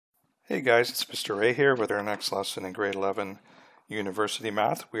Hey guys, it's Mr. Ray here with our next lesson in grade 11 University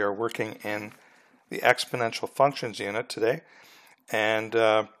Math. We are working in the exponential functions unit today, and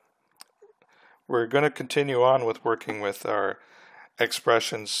we're going to continue on with working with our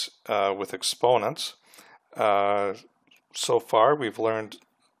expressions with exponents. So far we've learned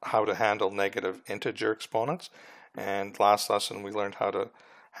how to handle negative integer exponents, and last lesson we learned how to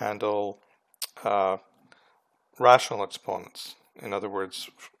handle rational exponents. In other words,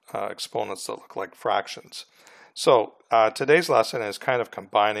 exponents that look like fractions. So today's lesson is kind of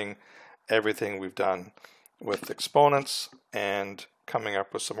combining everything we've done with exponents and coming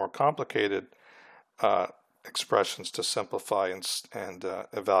up with some more complicated expressions to simplify and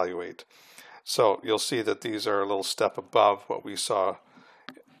evaluate. So you'll see that these are a little step above what we saw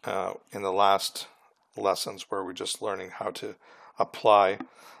in the last lessons, where we're just learning how to apply,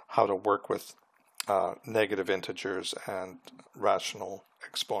 how to work with negative integers and rational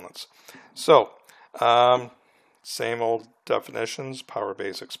exponents. So same old definitions: power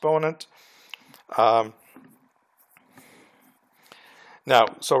base exponent. Now,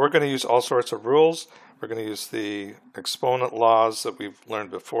 so we're going to use all sorts of rules. We're going to use the exponent laws that we've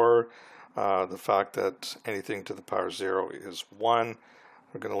learned before, the fact that anything to the power 0 is 1.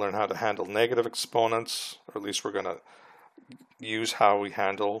 We're going to learn how to handle negative exponents, or at least we're going to use how we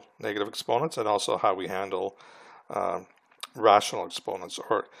handle negative exponents, and also how we handle rational exponents,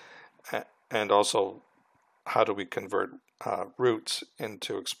 and also how do we convert roots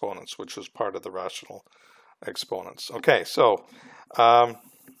into exponents, which was part of the rational exponents. Okay, so I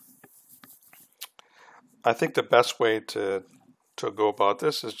think the best way to go about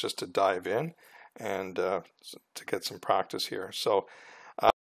this is just to dive in and to get some practice here. So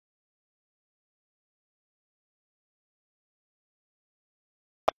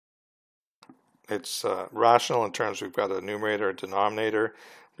it's rational in terms we've got a numerator and denominator.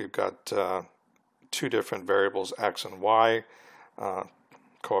 We've got two different variables, x and y,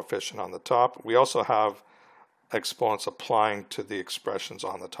 coefficient on the top. We also have exponents applying to the expressions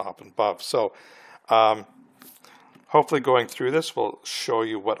on the top and above. So hopefully going through this will show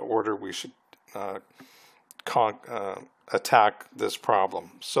you what order we should attack this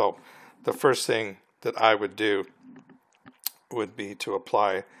problem. So the first thing that I would do would be to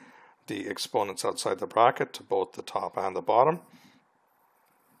apply the exponents outside the bracket to both the top and the bottom.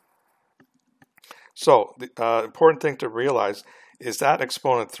 So the important thing to realize is that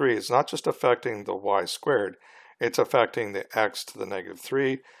exponent 3 is not just affecting the y squared, it's affecting the x to the negative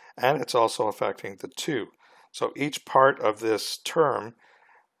 3, and it's also affecting the 2. So each part of this term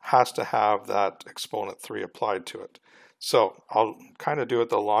has to have that exponent 3 applied to it. So I'll kind of do it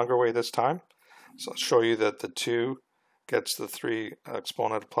the longer way this time. So I'll show you that the 2 gets the 3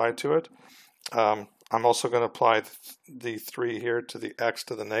 exponent applied to it. I'm also going to apply the 3 here to the x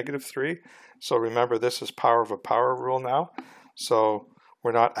to the negative 3. So remember, this is power of a power rule now. So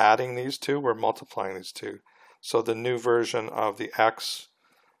we're not adding these two, we're multiplying these two. So the new version of the x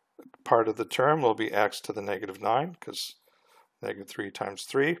part of the term will be x to the negative 9, because negative 3 times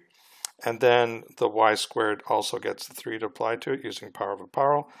 3. And then the y squared also gets the 3 to apply to it using power of a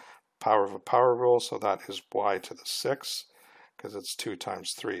power rule. So that is y to the 6, because it's 2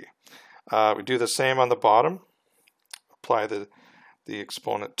 times 3. We do the same on the bottom. Apply the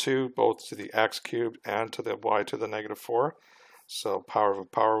exponent 2 both to the x cubed and to the y to the negative 4. So power of a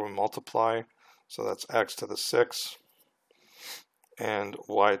power will multiply. So that's x to the 6 and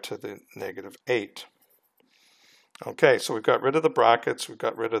y to the negative 8. Okay, so we've got rid of the brackets, we've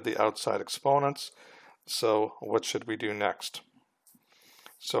got rid of the outside exponents. So what should we do next?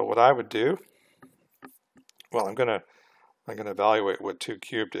 So what I would do, well, I'm gonna evaluate what 2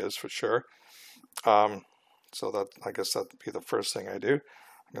 cubed is for sure. So that, I guess that would be the first thing I do.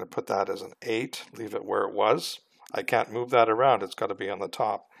 I'm going to put that as an 8, leave it where it was. I can't move that around, it's got to be on the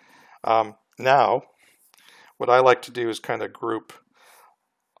top. Now, what I like to do is kind of group,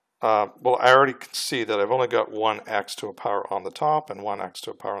 well, I already can see that I've only got one x to a power on the top and one x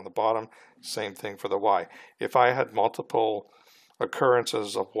to a power on the bottom. Same thing for the y. If I had multiple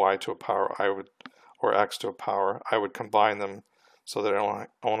occurrences of y to a power, or x to a power, I would combine them so that I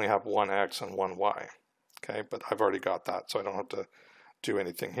only have one x and one y. Okay, but I've already got that, so I don't have to do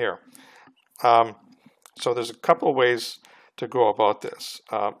anything here. So there's a couple of ways to go about this.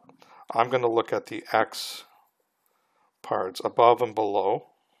 I'm going to look at the x parts above and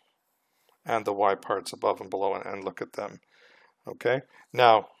below, and the y parts above and below, and look at them. Okay,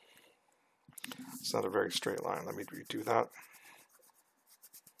 now it's not a very straight line. Let me redo that.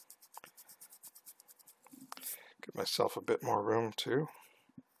 Give myself a bit more room too.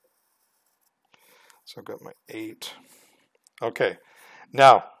 So I've got my 8. Okay,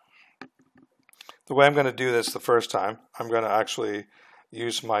 now the way I'm going to do this the first time, I'm going to actually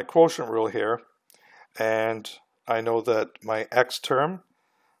use my quotient rule here, and I know that my x term,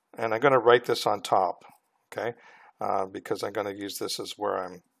 and I'm going to write this on top, okay, because I'm going to use this as where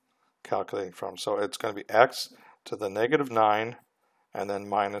I'm calculating from. So it's going to be x to the negative 9 and then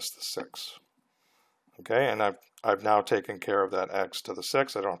minus the 6. Okay, and I've now taken care of that x to the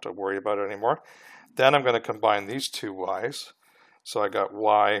 6. I don't have to worry about it anymore. Then I'm going to combine these two y's. So I got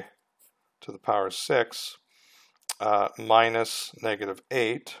y to the power 6 minus negative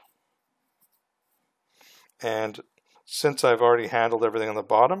 8. And since I've already handled everything on the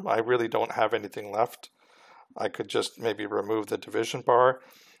bottom, I really don't have anything left. I could just maybe remove the division bar,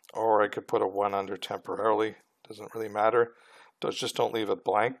 or I could put a 1 under temporarily. Doesn't really matter. Just don't leave it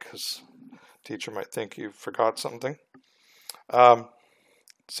blank, because teacher might think you forgot something.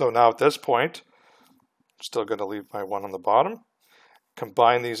 So now at this point, I'm still going to leave my 1 on the bottom.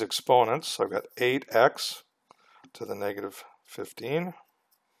 Combine these exponents. So I've got 8x to the negative 15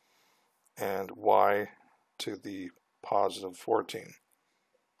 and y to the positive 14.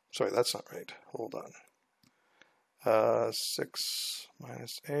 Sorry, that's not right. Hold on. 6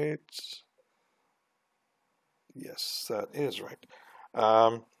 minus 8. Yes, that is right.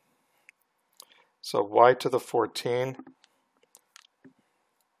 So y to the 14.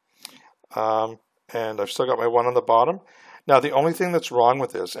 And I've still got my 1 on the bottom. Now, the only thing that's wrong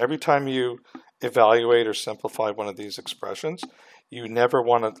with this, every time you evaluate or simplify one of these expressions, you never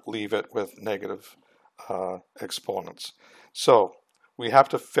want to leave it with negative exponents. So we have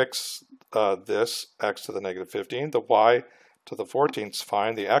to fix this x to the negative 15. The y to the 14 is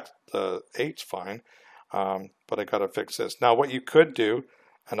fine. The 8's fine. But I got to fix this. Now, what you could do,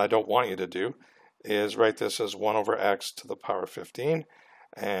 and I don't want you to do, is write this as 1 over x to the power 15.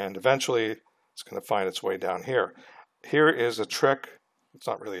 And eventually, it's going to find its way down here. Here is a trick. It's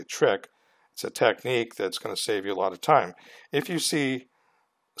not really a trick. It's a technique that's going to save you a lot of time. If you see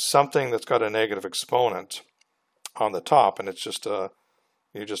something that's got a negative exponent on the top, and it's just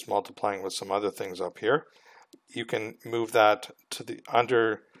you're just multiplying with some other things up here, you can move that to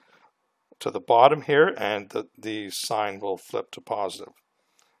the bottom here, and the sign will flip to positive.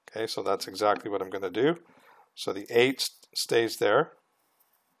 Okay, so that's exactly what I'm going to do. So the 8 stays there.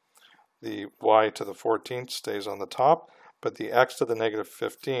 The y to the 14 stays on the top, but the x to the negative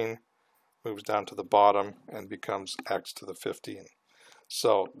 15 moves down to the bottom and becomes x to the 15.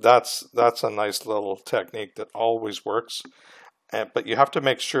 So that's a nice little technique that always works. But you have to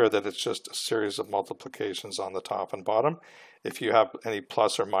make sure that it's just a series of multiplications on the top and bottom. If you have any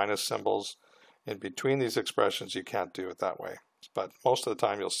plus or minus symbols in between these expressions, you can't do it that way. But most of the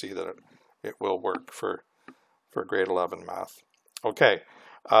time you'll see that it will work for grade 11 math. Okay.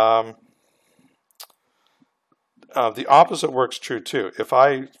 The opposite works true too. If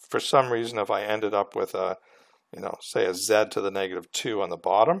for some reason, if I ended up with say a z to the negative 2 on the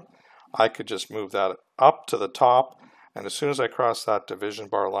bottom, I could just move that up to the top, and as soon as I cross that division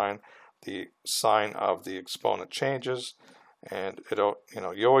bar line, the sign of the exponent changes, and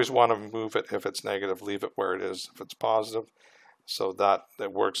you always want to move it. If it's negative, leave it where it is if it's positive, so that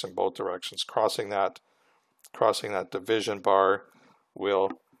it works in both directions. Crossing that division bar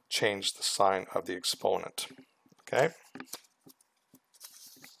will change the sign of the exponent. Okay.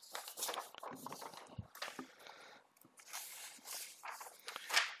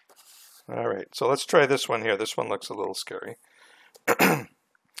 All right, so let's try this one here. This one looks a little scary. And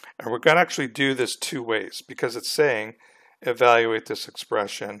we're going to actually do this two ways, because it's saying evaluate this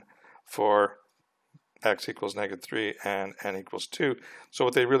expression for x equals negative 3 and n equals 2. So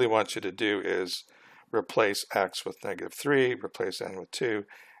what they really want you to do is replace x with negative 3, replace n with 2,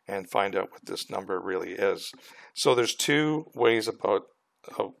 and find out what this number really is. So there's two ways of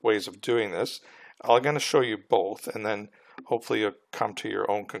doing this. I'm going to show you both, and then hopefully you'll come to your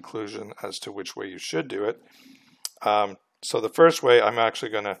own conclusion as to which way you should do it. So the first way, I'm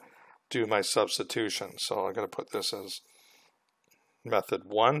actually going to do my substitution. So I'm going to put this as method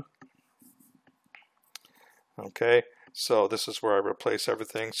 1. Okay, so this is where I replace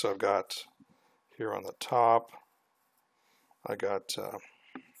everything. So I've got here on the top, I got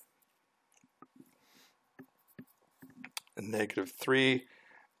negative 3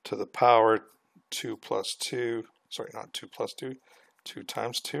 to the power 2 plus 2, sorry, not 2 plus 2, 2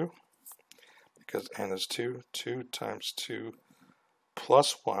 times 2, because n is 2, 2 times 2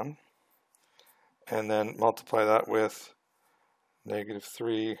 plus 1, and then multiply that with negative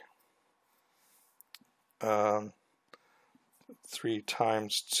 3, 3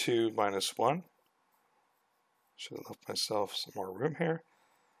 times 2 minus 1. Should have left myself some more room here.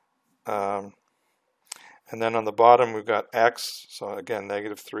 And then on the bottom we've got x, so again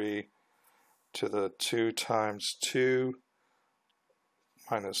negative 3 to the 2 times 2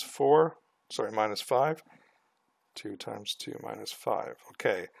 minus 4, sorry, minus 5. 2 times 2 minus 5.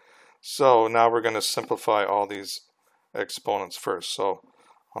 Okay, so now we're going to simplify all these exponents first. So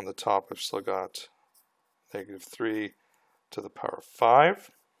on the top, I've still got negative 3 to the power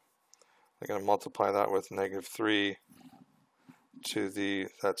 5. I'm going to multiply that with negative 3 to the,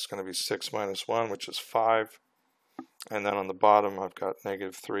 that's going to be 6 minus 1, which is 5. And then on the bottom, I've got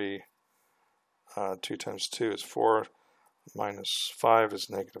negative 3. 2 times 2 is 4. Minus 5 is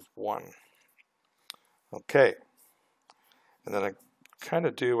negative 1. Okay. And then I kind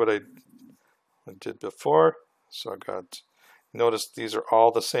of do what I did before. So I got, notice these are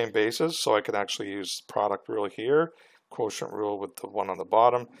all the same bases, so I can actually use product rule here, quotient rule with the one on the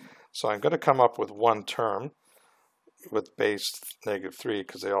bottom. So I'm going to come up with one term with base negative 3,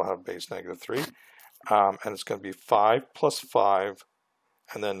 because they all have base negative 3. And it's going to be 5 plus 5,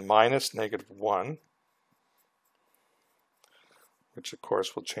 and then minus negative 1, which of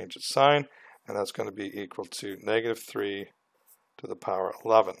course will change its sign, and that's going to be equal to negative 3 to the power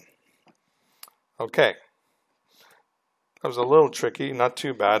 11. Okay, that was a little tricky, not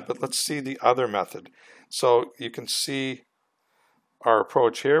too bad, but let's see the other method. So you can see our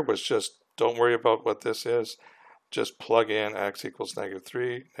approach here was just, don't worry about what this is, just plug in x equals negative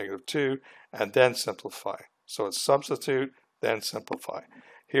 3, negative 2, and then simplify. So it's substitute, then simplify.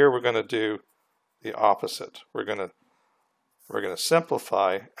 Here we're going to do the opposite. We're going to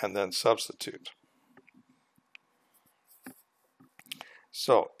simplify and then substitute.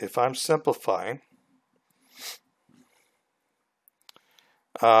 So if I'm simplifying,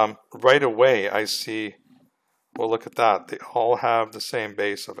 right away I see, well, look at that, they all have the same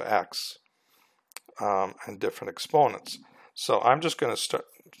base of x and different exponents. So I'm just going to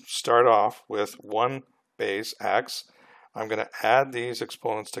start off with one base x. I'm going to add these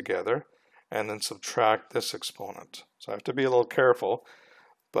exponents together and then subtract this exponent. So I have to be a little careful,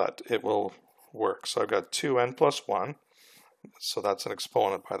 but it will work. So I've got 2n plus 1, so that's an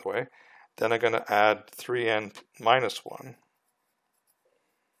exponent, by the way. Then I'm going to add 3n minus 1.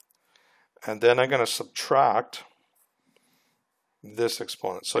 And then I'm going to subtract this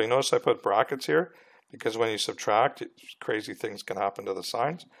exponent. So you notice I put brackets here, because when you subtract, crazy things can happen to the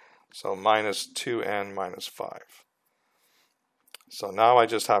signs. So minus 2n minus 5. So now I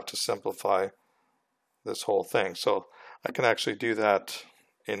just have to simplify this whole thing. So I can actually do that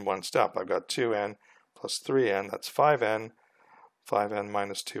in one step. I've got 2n plus 3n, that's 5n. 5n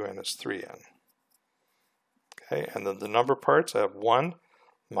minus 2n is 3n. Okay, and then the number parts, I have 1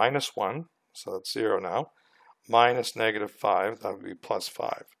 minus 1, so that's 0 now, minus negative 5, that would be plus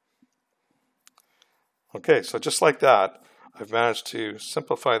 5. Okay, so just like that, I've managed to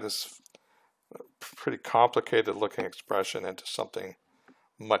simplify this pretty complicated looking expression into something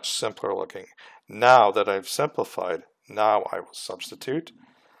much simpler looking. Now that I've simplified, now I will substitute.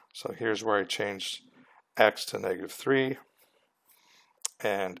 So here's where I change x to negative 3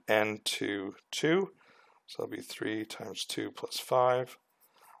 and n to 2. So it'll be 3 times 2 plus 5.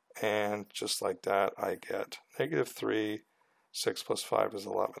 And just like that, I get negative 3, 6 plus 5 is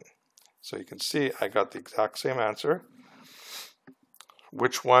 11. So you can see I got the exact same answer.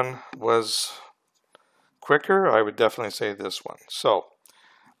 Which one was quicker? I would definitely say this one. So,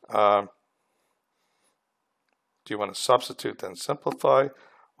 do you want to substitute then simplify,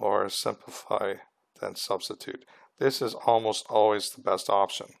 or simplify then substitute? This is almost always the best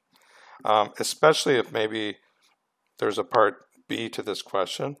option, especially if maybe there's a part B to this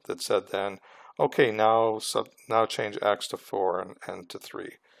question that said then, okay, now change x to 4 and n to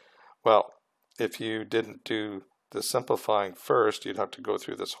 3. Well, if you didn't do the simplifying first, you'd have to go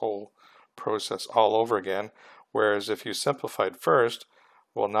through this whole process all over again. Whereas if you simplified first,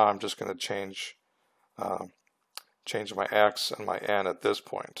 well, now I'm just going to change my x and my n at this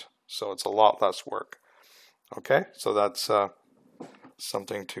point. So it's a lot less work. Okay, so that's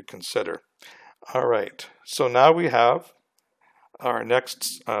something to consider. All right, so now we have our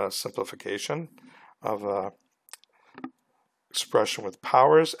next simplification of expression with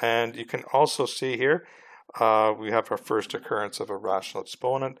powers, and you can also see here we have our first occurrence of a rational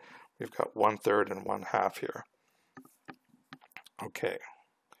exponent. We've got 1/3 and 1/2 here. Okay.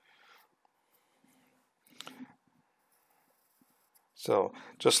 So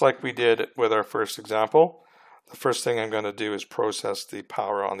just like we did with our first example, the first thing I'm going to do is process the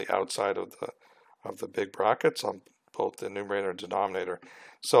power on the outside of the big brackets on both the numerator and denominator.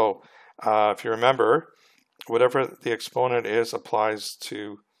 So if you remember, whatever the exponent is applies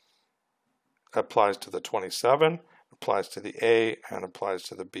to the 27, applies to the a, and applies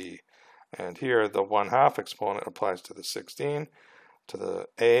to the b. And here the 1/2 exponent applies to the 16, to the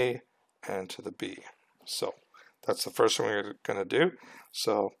a, and to the b. So that's the first one we're going to do.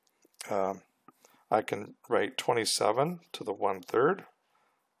 So I can write 27 to the 1/3,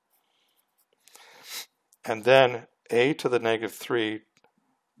 and then a to the -3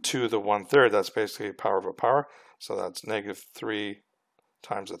 to the 1/3. That's basically a power of a power. So that's -3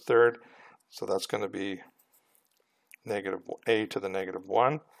 times a third. So that's going to be a to the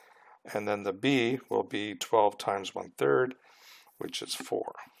 -1. And then the b will be 12 times 1/3, which is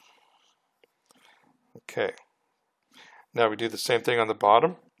 4. Okay. Now we do the same thing on the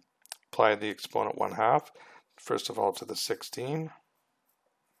bottom. Apply the exponent 1/2. First of all to the 16.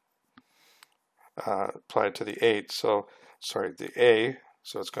 Apply it to the 8. So, sorry, the a.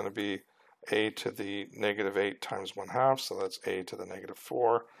 So it's going to be a to the -8 times 1/2. So that's a to the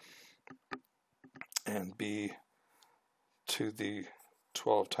 -4. And b to the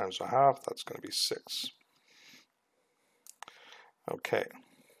 12 times 1/2. That's going to be 6. Okay.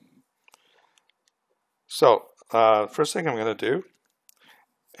 So, first thing I'm going to do,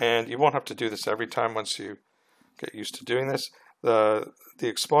 and you won't have to do this every time once you get used to doing this, the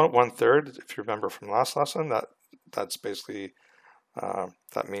exponent 1/3, if you remember from last lesson, that's basically,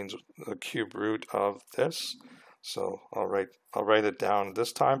 that means the cube root of this. So I'll write it down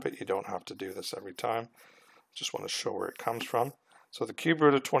this time, but you don't have to do this every time. Just want to show where it comes from. So the cube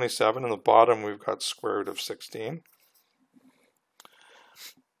root of 27, and the bottom we've got square root of 16.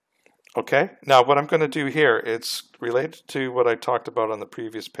 Okay, now what I'm going to do here, it's related to what I talked about on the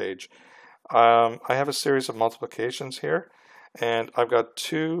previous page. I have a series of multiplications here, and I've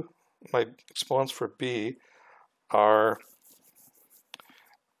got my exponents for b are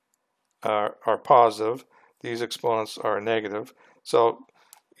positive. These exponents are negative. So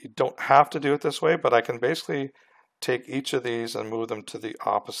you don't have to do it this way, but I can basically take each of these and move them to the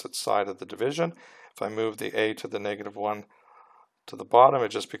opposite side of the division. If I move the a to the -1 to the bottom, it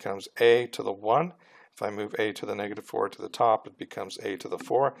just becomes a to the 1. If I move a to the -4 to the top, it becomes a to the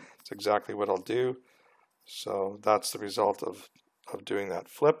 4. It's exactly what I'll do. So that's the result of doing that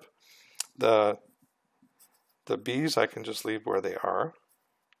flip. The b's I can just leave where they are.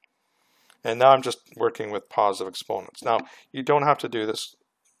 And now I'm just working with positive exponents. Now, you don't have to do this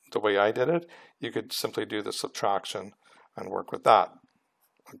the way I did it. You could simply do the subtraction and work with that.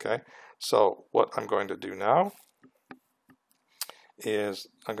 Okay, so what I'm going to do now is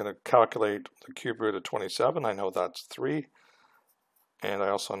I'm going to calculate the cube root of 27. I know that's 3. And I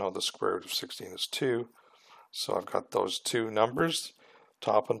also know the square root of 16 is 2. So I've got those two numbers,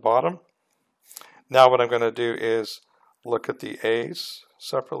 top and bottom. Now what I'm going to do is look at the a's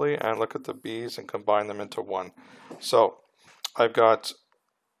separately and look at the b's and combine them into 1. So I've got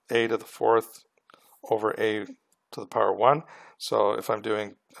a to the 4th over a to the power 1. So if I'm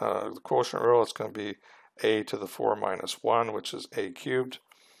doing the quotient rule, it's going to be a to the 4 minus 1, which is a cubed.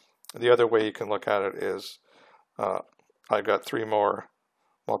 The other way you can look at it is I've got 3 more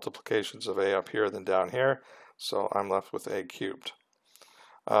multiplications of a up here than down here, so I'm left with a cubed.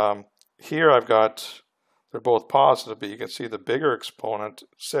 Here I've got, they're both positive, but you can see the bigger exponent,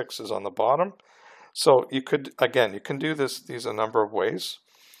 6, is on the bottom. So you could, again, you can do these a number of ways,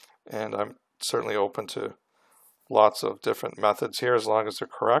 and I'm certainly open to lots of different methods here as long as they're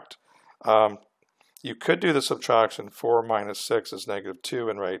correct. You could do the subtraction. 4 minus 6 is -2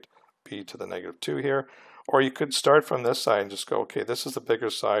 and write b to the -2 here. Or you could start from this side and just go, okay, this is the bigger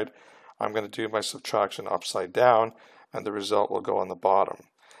side. I'm going to do my subtraction upside down, and the result will go on the bottom.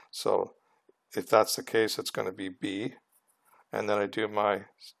 So if that's the case, it's going to be b. And then I do my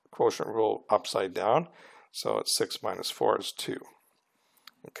quotient rule upside down. So it's 6 minus 4 is 2.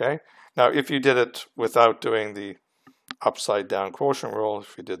 Okay. Now, if you did it without doing the upside down quotient rule,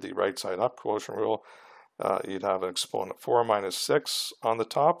 if you did the right side up quotient rule, you'd have an exponent 4 minus 6 on the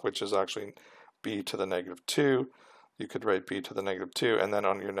top, which is actually b to the -2. You could write b to the -2, and then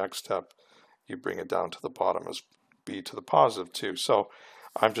on your next step, you bring it down to the bottom as b to the +2. So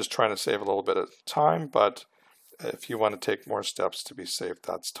I'm just trying to save a little bit of time, but if you want to take more steps to be safe,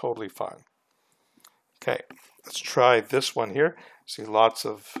 that's totally fine. Okay, let's try this one here. See lots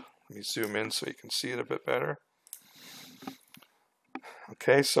of, let me zoom in so you can see it a bit better.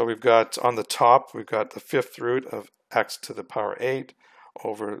 Okay, so we've got on the top, we've got the 5th root of x to the power 8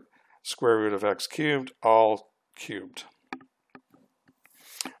 over square root of x cubed, all cubed.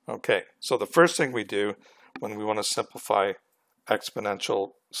 Okay, so the first thing we do when we want to simplify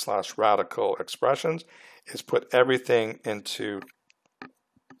exponential / radical expressions is put everything into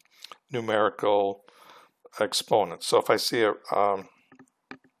numerical exponents. So if I see a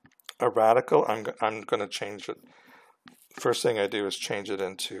radical, I'm going to change it. First thing I do is change it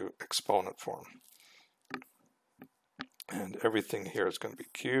into exponent form. And everything here is going to be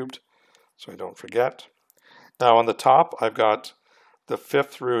cubed. so I don't forget. Now on the top, I've got the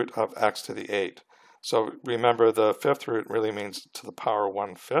fifth root of x to the 8. So remember, the fifth root really means to the power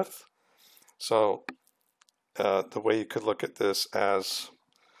 1/5. So the way you could look at this as,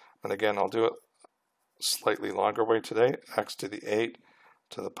 and again, I'll do it slightly longer way today, x to the 8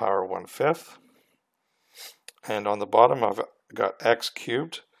 to the power 1/5. And on the bottom, I've got x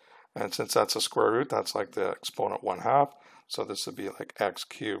cubed. And since that's a square root, that's like the exponent 1/2. So this would be like x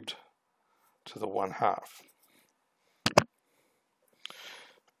cubed to the 1/2.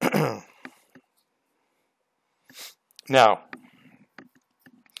 Now,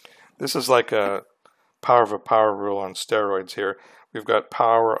 this is like a power of a power rule on steroids here. We've got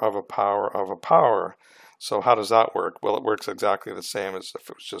power of a power of a power. So how does that work? Well, it works exactly the same as if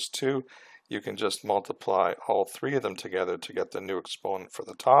it was just 2. You can just multiply all 3 of them together to get the new exponent for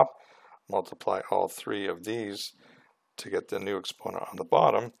the top. Multiply all 3 of these to get the new exponent on the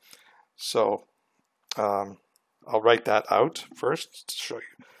bottom. So I'll write that out first to show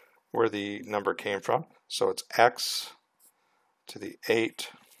you where the number came from. So it's x to the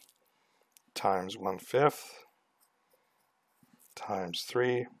 8 times 1/5 times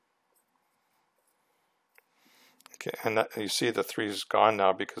 3. Okay, and that, you see the 3 is gone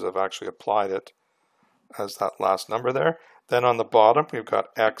now because I've actually applied it as that last number there. Then on the bottom, we've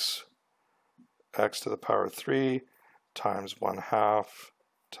got x to the power 3 times 1/2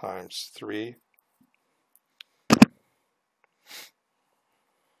 times 3.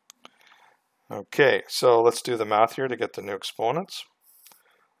 Okay, so let's do the math here to get the new exponents.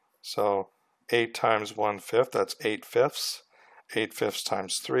 So 8 times 1/5, that's 8/5. 8/5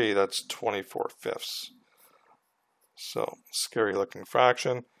 times 3, that's 24/5. So scary looking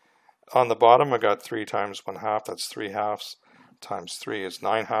fraction. On the bottom, I got 3 times 1/2, that's 3/2, times 3 is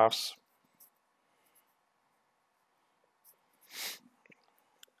 9/2.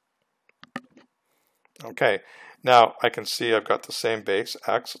 Okay, now I can see I've got the same base,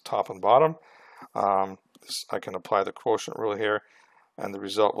 x, top and bottom. I can apply the quotient rule here, and the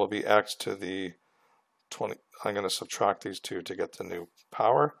result will be x to the 20. I'm going to subtract these two to get the new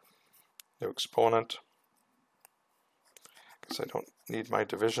power, new exponent, because I don't need my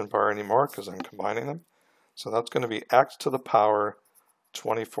division bar anymore because I'm combining them. So that's going to be x to the power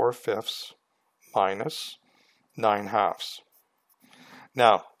 24/5 minus 9/2.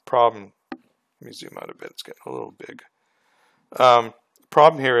 Now, problem, let me zoom out a bit, it's getting a little big.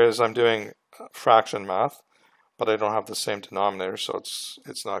 Problem here is I'm doing fraction math, but I don't have the same denominator, so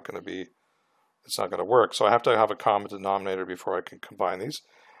it's not going to work. So I have to have a common denominator before I can combine these,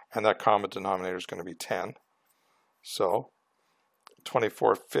 and that common denominator is going to be 10. So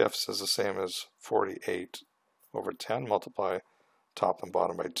 24/5 is the same as 48 over 10, multiply top and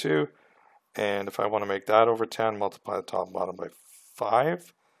bottom by 2. And if I want to make that over 10, multiply the top and bottom by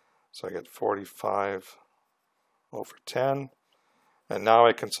 5. So I get 45 over 10. And now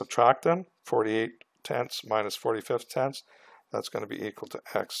I can subtract them. 48/10 minus 45/10. That's going to be equal to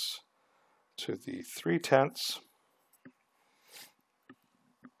x to the 3/10.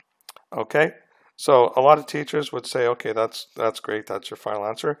 Okay, so a lot of teachers would say, okay, that's great, that's your final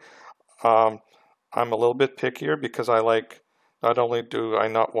answer. I'm a little bit pickier because I like, not only do I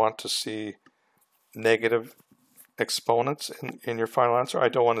not want to see negative exponents in your final answer, I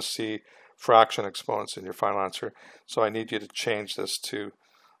don't want to see fraction exponents in your final answer. So I need you to change this to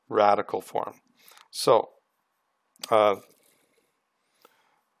radical form. So I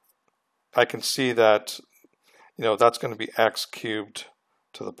can see that, that's going to be x cubed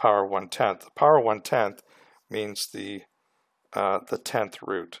to the power 1/10. The power 1/10 means the 10th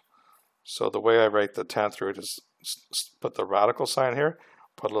root. So the way I write the 10th root is put the radical sign here,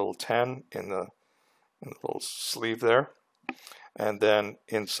 put a little 10 in the little sleeve there, and then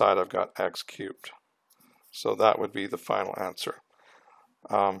inside I've got x cubed. So that would be the final answer.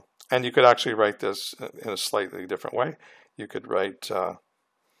 And you could actually write this in a slightly different way. You could write, well,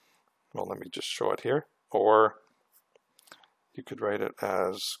 let me just show it here, or you could write it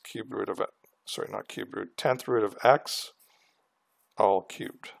as cube root of, sorry, not cube root, 10th root of x all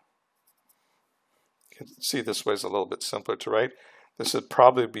cubed. You can see this way is a little bit simpler to write. This would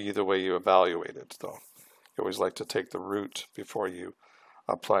probably be the way you evaluate it, though. You always like to take the root before you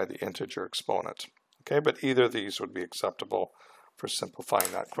apply the integer exponent. Okay, but either of these would be acceptable for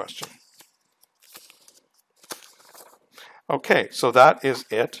simplifying that question. Okay, so that is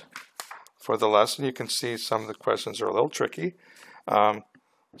it for the lesson. You can see some of the questions are a little tricky.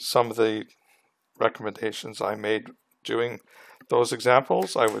 Some of the recommendations I made doing those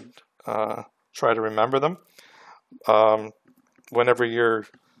examples, I would try to remember them. Whenever you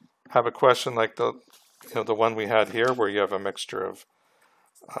have a question like the one we had here, where you have a mixture of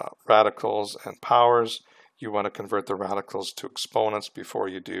radicals and powers. You want to convert the radicals to exponents before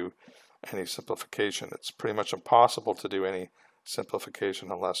you do any simplification. It's pretty much impossible to do any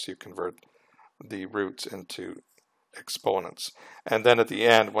simplification unless you convert the roots into exponents. And then at the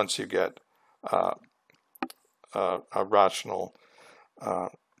end, once you get a rational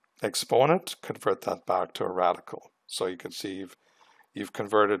exponent, convert that back to a radical. So you can see you've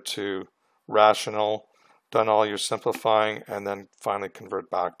converted to rational, done all your simplifying, and then finally convert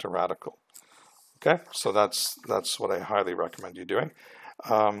back to radical. Okay, so that's what I highly recommend you doing.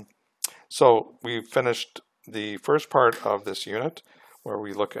 So we finished the first part of this unit where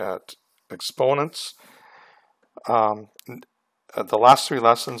we look at exponents. The last 3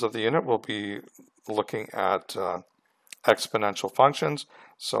 lessons of the unit will be looking at exponential functions.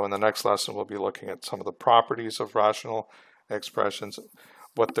 So in the next lesson, we'll be looking at some of the properties of rational expressions,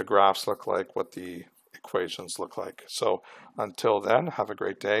 what the graphs look like, what the equations look like. So until then, have a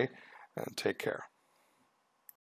great day and take care.